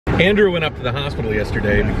Andrew went up to the hospital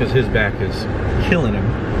yesterday because his back is killing him.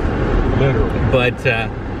 Literally. But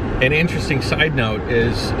an interesting side note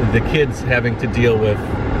is the kids having to deal with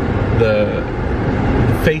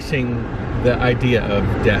facing the idea of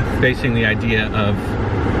death, facing the idea of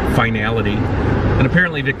finality. And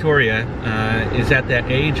apparently Victoria is at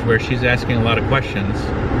that age where she's asking a lot of questions,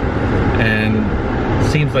 and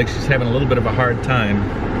seems like she's having a little bit of a hard time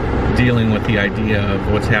dealing with the idea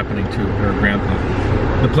of what's happening to her grandpa.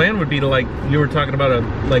 The plan would be to, like you were talking about,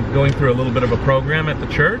 like going through a little bit of a program at the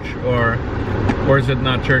church, or is it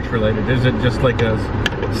not church related? Is it just like a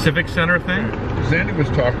civic center thing? Zandy was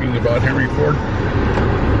talking about Henry Ford.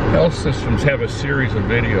 Health systems have a series of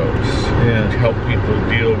videos to help people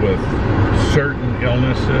deal with certain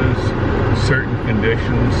illnesses, certain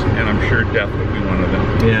conditions, and I'm sure death would be one of them.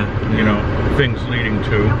 Yeah. You know, things leading to.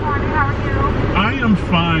 Good morning, how are you? I am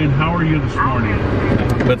fine. How are you this morning?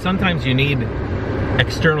 But sometimes you need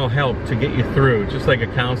external help to get you through, just like a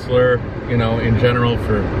counselor, you know, in general,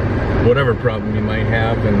 for whatever problem you might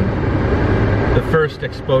have. And the first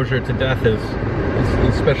exposure to death is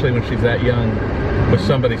especially when she's that young, with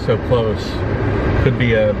somebody so close, could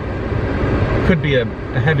be a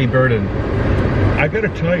heavy burden. I gotta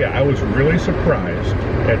tell you, I was really surprised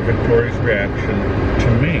at Victoria's reaction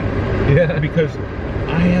to me. Yeah. Because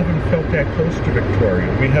I haven't felt that close to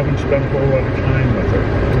Victoria. We haven't spent a whole lot of time with her.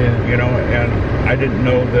 Yeah. You know, and I didn't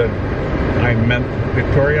know that I meant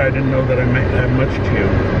Victoria. I didn't know that I meant that much to you.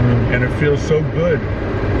 And it feels so good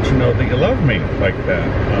to know that you love me like that.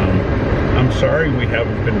 I'm sorry we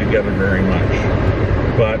haven't been together very much,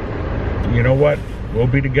 but you know what? We'll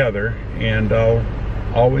be together, and I'll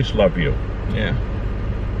always love you. Yeah.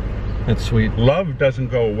 That's sweet. Love doesn't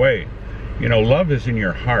go away. You know, love is in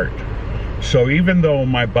your heart. So even though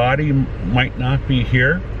my body might not be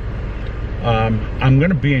here, I'm going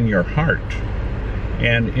to be in your heart.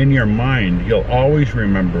 And in your mind, you'll always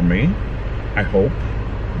remember me, I hope,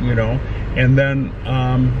 you know. And then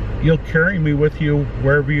you'll carry me with you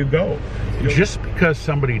wherever you go. Just because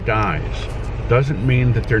somebody dies doesn't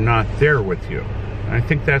mean that they're not there with you. And I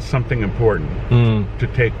think that's something important to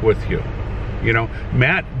take with you. You know,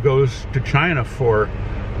 Matt goes to China for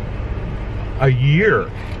a year.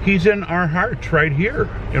 He's in our hearts right here,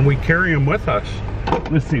 and we carry him with us.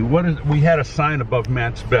 Let's see, we had a sign above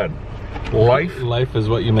Matt's bed. Life is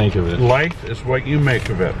what you make of it. Life is what you make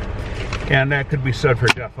of it. And that could be said for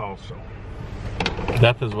death also.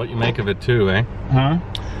 Death is what you make of it too, eh? Huh?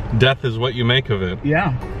 Death is what you make of it.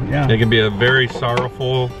 Yeah, yeah. It can be a very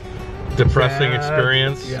sorrowful, depressing Sad,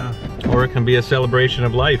 experience, yeah. Or it can be a celebration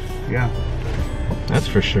of life. Yeah. That's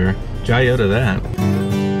for sure. Jayoe to that.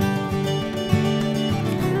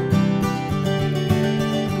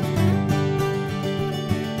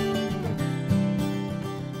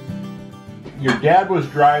 Your dad was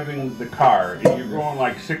driving the car, and you're going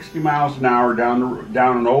like 60 miles an hour down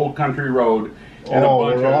an old country road. And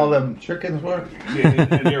where all them chickens were?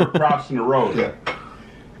 And they were crossing the road. Yeah.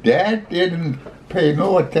 Dad didn't pay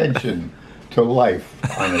no attention to life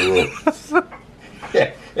on the road.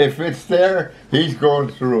 Yeah, if it's there, he's going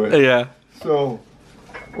through it. Yeah. So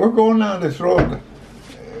we're going down this road,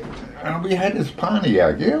 and we had this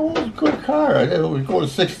Pontiac. Yeah, it was a good car. It was going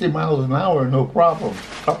 60 miles an hour, no problem.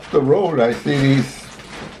 Up the road, I see these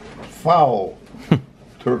fowl,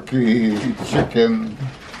 turkey, chicken,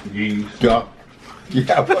 Geese. duck.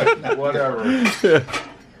 Yeah, Whatever.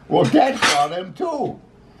 Well, Dad saw them too.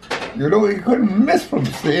 You know, he couldn't miss from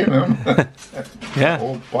seeing them. Yeah.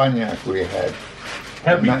 Old Pontiac we had.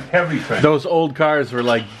 Heavy thing. Those old cars were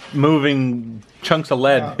like moving chunks of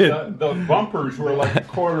lead. The bumpers were like a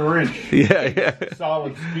quarter inch. Yeah.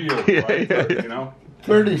 Solid steel. Yeah, right? yeah. You know?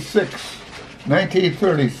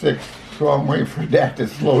 1936, so I'm waiting for Dad to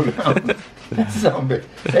slow down.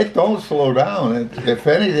 It don't slow down. If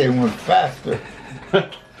anything, it went faster.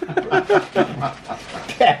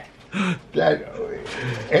 Dad,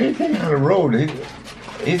 anything on the road,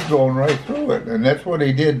 he's going right through it, and that's what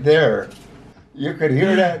he did there. You could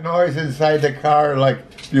hear that noise inside the car like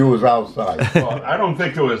you was outside. Well, I don't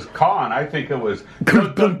think it was con. I think it was.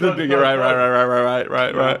 You're right.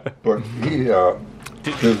 But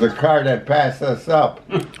there's a car that passed us up.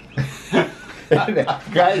 And that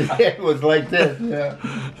guy's head was like this. Yeah.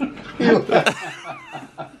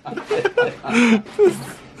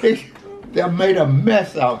 They made a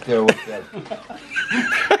mess out there with that.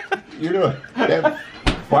 You know, that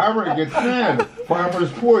farmer gets mad.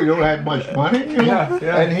 Farmer's poor. You don't have much money. You know?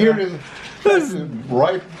 Yeah, and here there's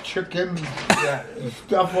ripe chicken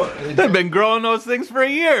stuff. They've been growing those things for a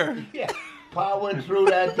year. Yeah. Pa went through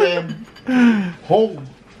that damn whole...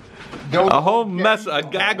 A whole mess, a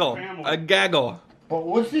gaggle. But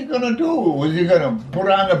what's he gonna do? Was he gonna put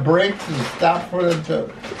on the brakes and stop for them to?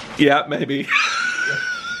 Yeah, maybe.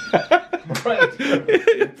 Right.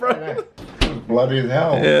 It was bloody as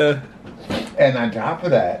hell. Yeah. And on top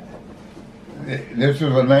of that, this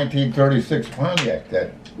was a 1936 Pontiac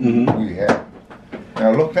that we had. And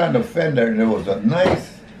I looked on the fender and there was a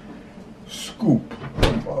nice scoop.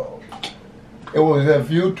 It was if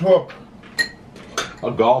you took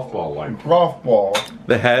A golf ball, like. golf ball,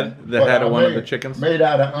 The head of one of the chickens. made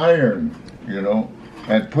out of iron, you know,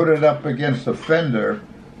 and put it up against the fender.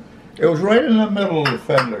 It was right in the middle of the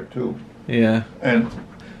fender too. Yeah. And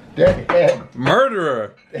that head,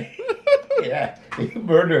 Murderer. yeah, he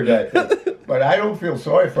murdered that thing. But I don't feel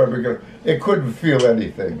sorry for him because it couldn't feel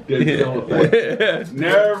anything.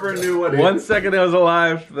 Never knew what it One second it was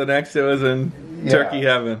alive, the next it was in turkey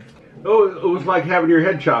heaven. Oh, it was like having your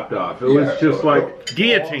head chopped off. It was just like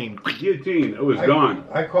Guillotine. guillotine. It was gone.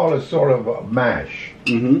 I call it sort of a mash.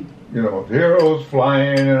 Mm-hmm. You know, heroes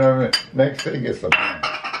flying and everything. Next thing it's a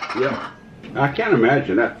mash. Yeah. I can't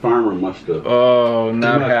imagine that farmer must have. Oh,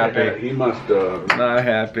 not happy. He must have. Not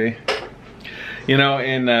happy. You know,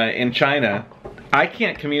 in China, I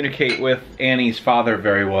can't communicate with Annie's father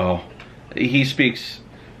very well. He speaks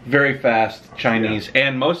very fast Chinese,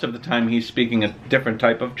 and most of the time he's speaking a different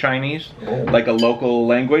type of Chinese, like a local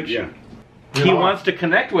language. Yeah. He wants to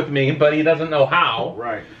connect with me, but he doesn't know how.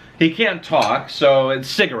 Right. He can't talk, so it's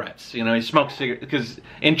cigarettes. You know, he smokes cigarettes because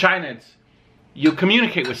in China it's you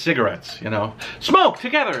communicate with cigarettes. You know, smoke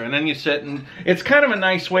together, and then you sit, and it's kind of a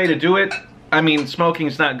nice way to do it. I mean,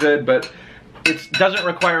 smoking's not good, but it doesn't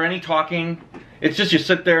require any talking. It's just you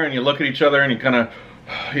sit there and you look at each other and you kind of,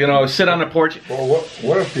 you know, sit on the porch. Well,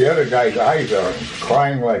 what if the other guy's eyes are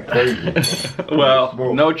crying like crazy? Well,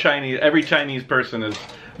 no Chinese. Every Chinese person is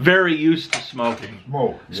very used to smoking.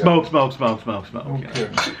 Smoke. Yeah. Smoke. You know.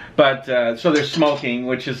 Okay. But so there's smoking,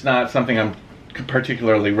 which is not something I'm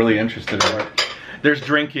particularly really interested in. There's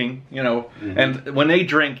drinking, you know, and when they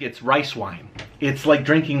drink, it's rice wine. It's like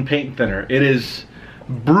drinking paint thinner. It is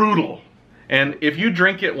brutal. And if you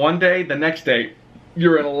drink it one day, the next day,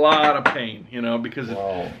 you're in a lot of pain, you know, because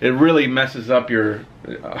it really messes up your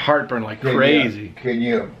heartburn like crazy. Can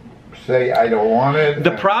you say, I don't want it?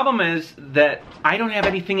 The problem is that I don't have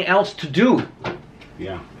anything else to do.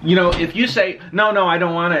 Yeah. You know, if you say, no, I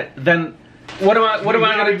don't want it, then what am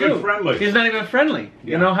I going to do? Friendly. He's not even friendly.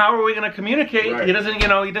 Yeah. You know, how are we going to communicate? Right. He doesn't, you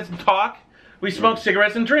know, he doesn't talk. We smoke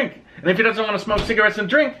cigarettes and drink. And if he doesn't want to smoke cigarettes and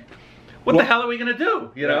drink, what the hell are we going to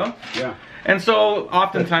do, you know? Yeah. And so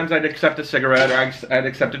oftentimes I'd accept a cigarette or I'd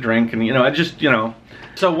accept a drink, and, you know, I just, you know.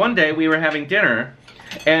 So one day we were having dinner,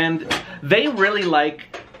 and they really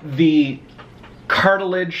like the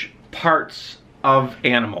cartilage parts of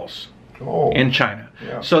animals in China.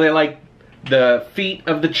 Yeah. So they like the feet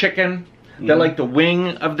of the chicken. They like the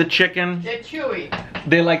wing of the chicken. They're chewy.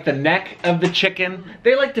 They like the neck of the chicken.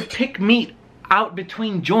 They like to pick meat out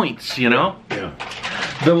between joints, you know? Yeah.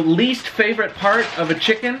 The least favorite part of a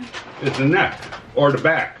chicken? It's the neck or the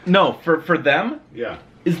back. No, for them, Yeah.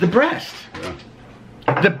 is the breast.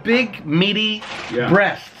 Yeah. The big, meaty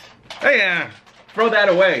breast. Hey, throw that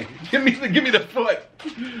away. Give me the foot.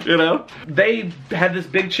 You know? They had this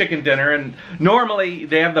big chicken dinner, and normally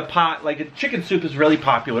they have the pot, like chicken soup is really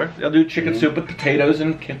popular. They'll do chicken soup with potatoes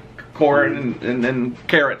and corn and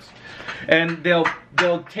carrots. And they'll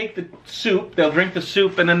take the soup, they'll drink the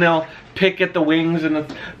soup, and then they'll pick at the wings,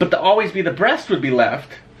 but always be the breast would be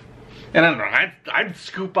left. And I don't know, I'd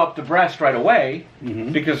scoop up the breast right away,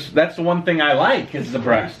 because that's the one thing I like is the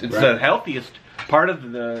breast. It's the healthiest part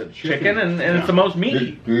of the chicken, and it's the most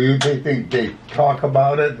meaty. Do you think they talk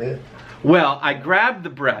about it? Well, I grabbed the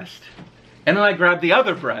breast, and then I grabbed the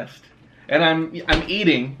other breast, and I'm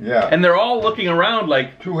eating, and they're all looking around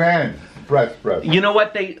like... 2 hands, breast. You know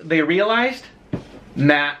what they realized?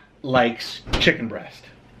 Matt likes chicken breast.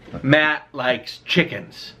 Matt likes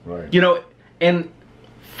chickens. Right. You know, and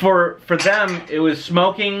for them, it was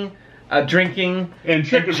smoking, drinking, and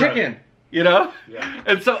chicken. You know? Yeah.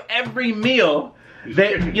 And so every meal,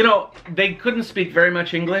 they couldn't speak very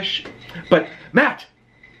much English, but Matt,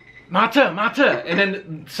 Mata, and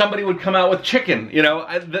then somebody would come out with chicken, you know?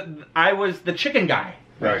 I was the chicken guy.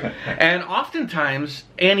 Right. And oftentimes,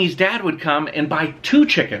 Annie's dad would come and buy 2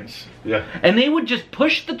 chickens. Yeah. And they would just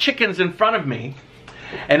push the chickens in front of me,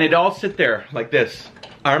 and they'd all sit there like this,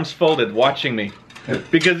 arms folded, watching me.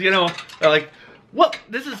 Because, you know, they're like, well,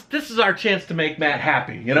 this is our chance to make Matt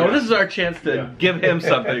happy. You know, this is our chance to give him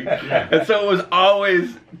something. And so it was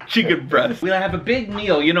always chicken breast. We'll have a big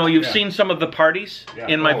meal. You know, you've seen some of the parties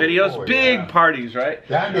in my videos. Big parties, right?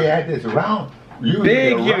 Then they had this round,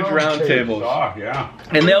 big, huge round tables. Oh, yeah.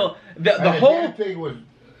 And The whole thing would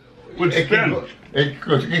spin. It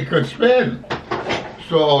could spin.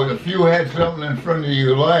 So if you had something in front of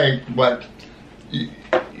you like, but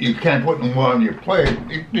you can't put them on your plate,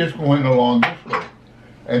 it just went along this way.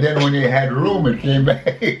 And then when you had room, it came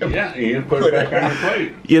back. Yeah, you put it back on your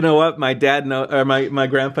plate. You know what? My dad or my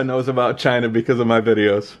grandpa knows about China because of my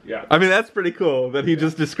videos. Yeah. I mean, that's pretty cool that he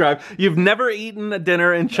just described. You've never eaten a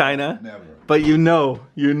dinner in China, Never. but you know.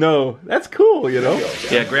 That's cool, you know.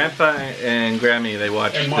 Yeah, Grandpa and Grammy, they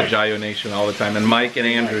watch the Jayoe Nation all the time, and Mike and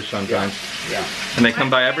Andrew sometimes. Yeah. And they come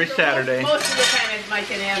by every Saturday. Most of the time it's Mike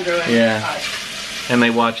and Andrew. And Yeah. And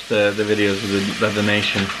they watch the videos of the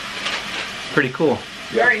nation. Pretty cool.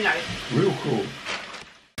 Very nice. Real cool.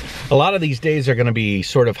 A lot of these days are going to be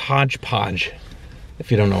sort of hodgepodge.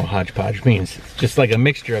 If you don't know what hodgepodge means, it's just like a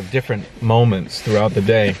mixture of different moments throughout the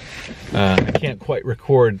day. I can't quite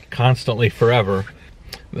record constantly forever.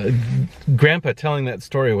 Grandpa telling that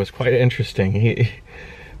story was quite interesting.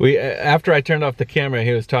 After I turned off the camera,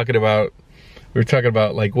 we were talking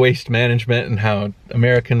about like waste management and how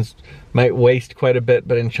Americans might waste quite a bit,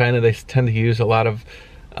 but in China they tend to use a lot of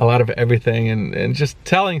everything, and just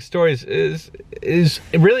telling stories is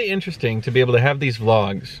really interesting to be able to have these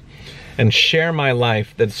vlogs and share my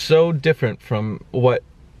life that's so different from what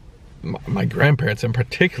my grandparents in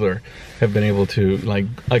particular have been able to like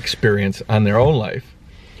experience on their own life.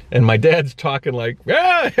 And my dad's talking like,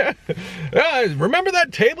 yeah, remember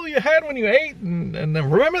that table you had when you ate, and then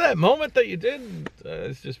remember that moment that you did?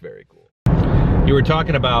 It's just very cool. You were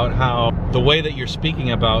talking about how the way that you're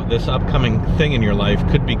speaking about this upcoming thing in your life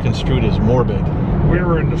could be construed as morbid. We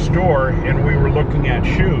were in the store and we were looking at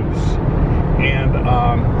shoes, and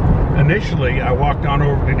initially I walked on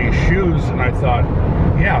over to these shoes and I thought,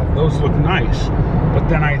 yeah, those look nice. But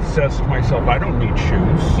then I says to myself, I don't need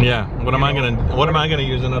shoes. Yeah, what am I gonna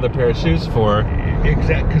use another pair of shoes for?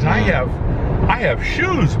 Exactly, because I have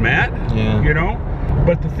shoes, Matt. Yeah. You know.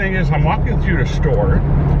 But the thing is, I'm walking through the store,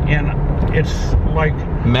 and it's like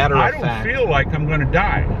I don't feel like I'm going to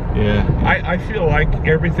die. Yeah. I feel like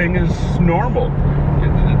everything is normal.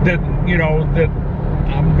 That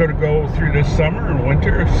I'm going to go through this summer and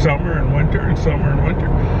winter, summer and winter, and summer and winter.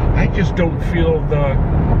 I just don't feel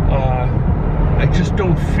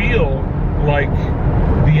like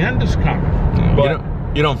the end is coming. But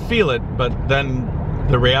you don't feel it, but then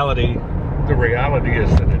the reality is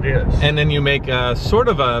that it is. And then you make a sort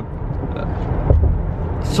of a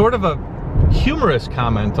humorous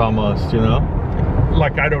comment almost, you know?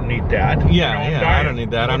 Like, I don't need that. Yeah, I don't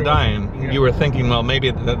need that. I'm dying. Yeah. You were thinking, well,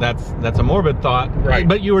 maybe that's a morbid thought, right?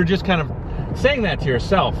 But you were just kind of saying that to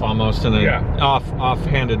yourself almost in an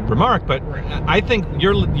offhanded remark. But right. I think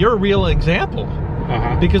you're a real example,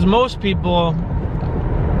 because most people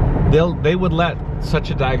they would let such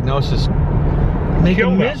a diagnosis make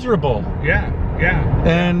them miserable. Yeah.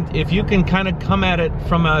 And if you can kind of come at it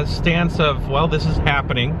from a stance of, well, this is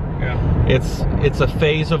happening. Yeah. It's a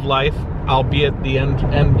phase of life, albeit the end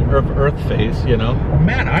of Earth phase, you know.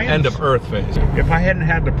 Man, end of Earth phase. If I hadn't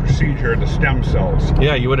had the procedure of the stem cells,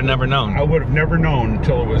 yeah, you would have never known. I would have never known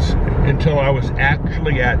until I was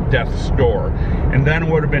actually at death's door, and then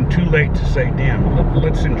it would have been too late to say, damn,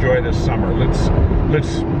 let's enjoy this summer. Let's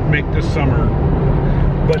make this summer.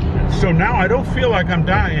 But so now I don't feel like I'm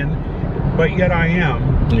dying, but yet I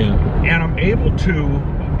am. Yeah. And I'm able to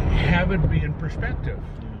have it be in perspective.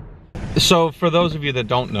 So for those of you that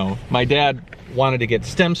don't know, my dad wanted to get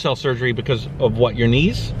stem cell surgery because of what, your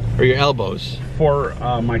knees or your elbows? For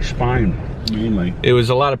my spine, mainly. It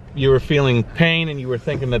was you were feeling pain and you were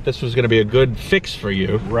thinking that this was going to be a good fix for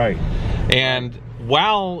you. Right. And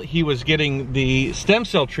while he was getting the stem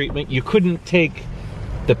cell treatment, you couldn't take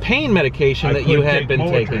the pain medication that you had been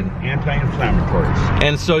taking. Anti-inflammatories.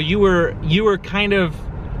 And so you were kind of,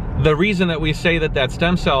 the reason that we say that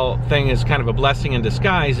stem cell thing is kind of a blessing in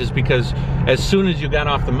disguise is because as soon as you got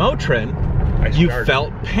off the Motrin, you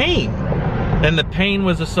felt pain. And the pain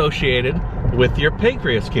was associated with your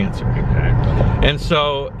pancreas cancer. Exactly. And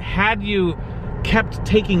so had you kept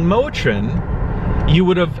taking Motrin, you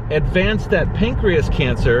would have advanced that pancreas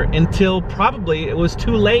cancer until probably it was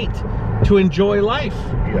too late to enjoy life.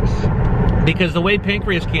 Yes. Because the way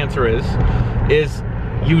pancreas cancer is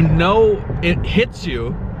you know it hits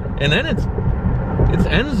you and then it's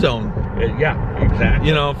end zone. Yeah, exactly.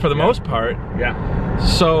 You know, for the most part. Yeah.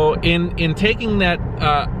 So in taking that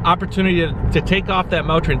opportunity to take off that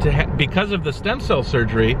Motrin because of the stem cell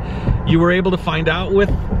surgery, you were able to find out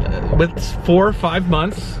with 4 or 5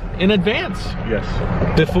 months in advance. Yes.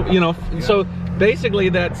 Before, you know, so basically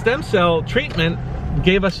that stem cell treatment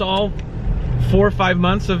gave us all 4 or 5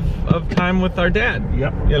 months of time with our dad.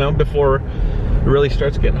 Yep. You know, before it really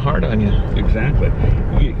starts getting hard on you. Exactly.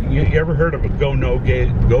 You ever heard of a go-no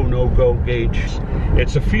go gauge?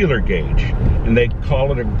 It's a feeler gauge, and they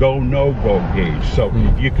call it a go-no-go gauge. So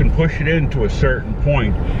you can push it into a certain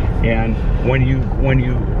point, and when you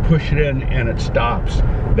push it in and it stops,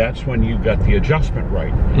 that's when you got the adjustment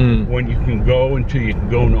right. When you can go until you can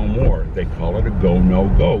go no more, they call it a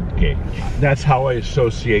go-no-go gauge. That's how I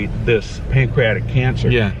associate this pancreatic cancer.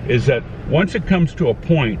 Yeah. Is that once it comes to a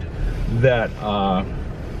point that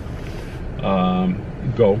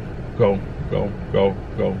go,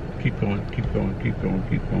 keep going.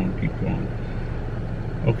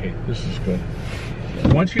 Okay, this is good.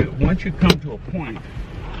 Once you come to a point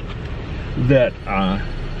that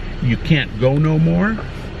you can't go no more,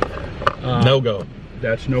 No go.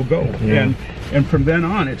 that's no go. Yeah. And from then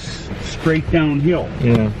on, it's straight downhill.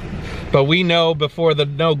 Yeah. But we know before the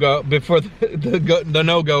no go, the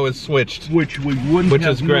no go is switched, Which we wouldn't which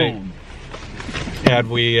have is great. known.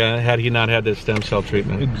 Had he not had this stem cell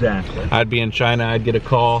treatment. Exactly. I'd be in China, I'd get a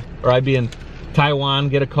call, or I'd be in Taiwan,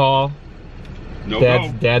 get a call. No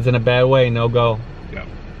go. Dad's in a bad way, no go. Yep.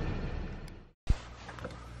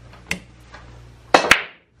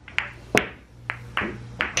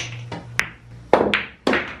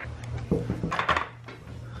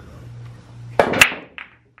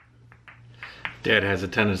 Dad has a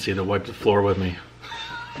tendency to wipe the floor with me.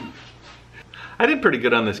 I did pretty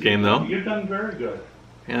good on this game though. You've done very good.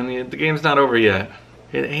 And the game's not over yet.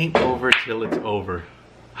 It ain't over till it's over.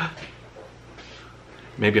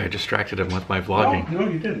 Maybe I distracted him with my vlogging. No,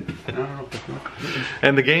 you didn't. No.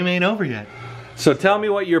 And the game ain't over yet. So tell me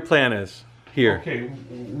what your plan is here. Okay,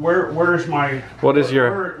 where's my... What is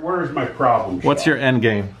your... Where's my problem shot? What's your end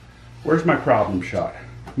game? Where's my problem shot?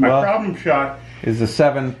 My problem shot Is the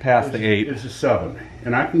 7 past the 8? is a 7,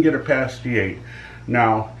 and I can get it past the 8.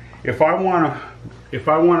 Now, if I want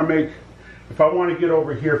to get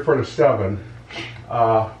over here for the 7,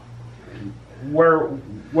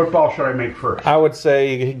 what ball should I make first? I would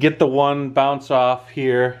say get the 1, bounce off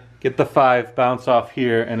here, get the 5, bounce off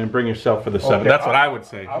here, and then bring yourself for the 7. Okay, That's what I would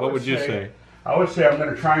say. What would you say? I would say I'm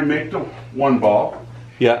going to try and make the 1 ball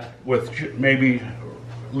Yeah. with maybe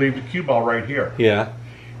leave the cue ball right here. Yeah.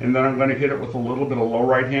 And then I'm going to hit it with a little bit of low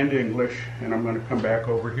right hand English, and I'm going to come back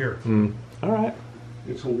over here. All right.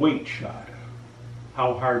 It's a weight shot.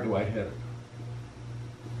 How hard do I hit it?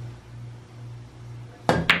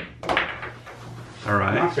 All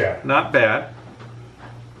right. Not bad. Not bad.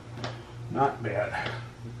 Not bad.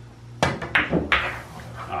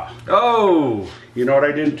 Oh! You know what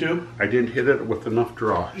I didn't do? I didn't hit it with enough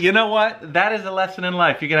draw. You know what? That is a lesson in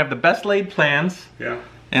life. You can have the best laid plans. Yeah.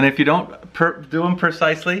 And if you don't do them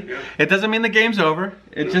precisely, it doesn't mean the game's over.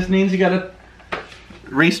 It just means you gotta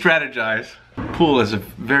re-strategize. Pool is a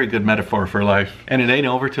very good metaphor for life. And it ain't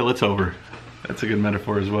over till it's over. That's a good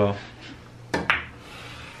metaphor as well.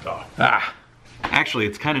 Actually,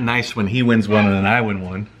 it's kind of nice when he wins one and then I win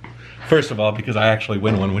one. First of all, because I actually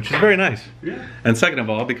win one, which is very nice. Yeah. And second of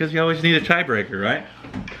all, because you always need a tiebreaker, right?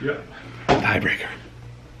 Yeah. Tiebreaker.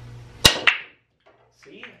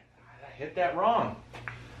 See? I hit that wrong.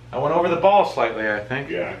 I went over the ball slightly, I think.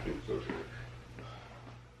 Yeah, I think so too.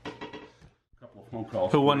 Couple of phone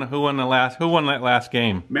calls. Who won that last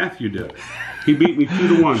game? Matthew did. He beat me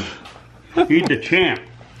 2-1. He's the champ.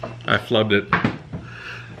 I flubbed it.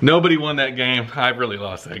 Nobody won that game. I really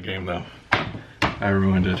lost that game though. I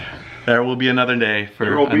ruined it. There will be another day for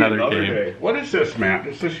another game. Day. What is this, Matt?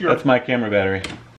 Is this your... That's my camera battery.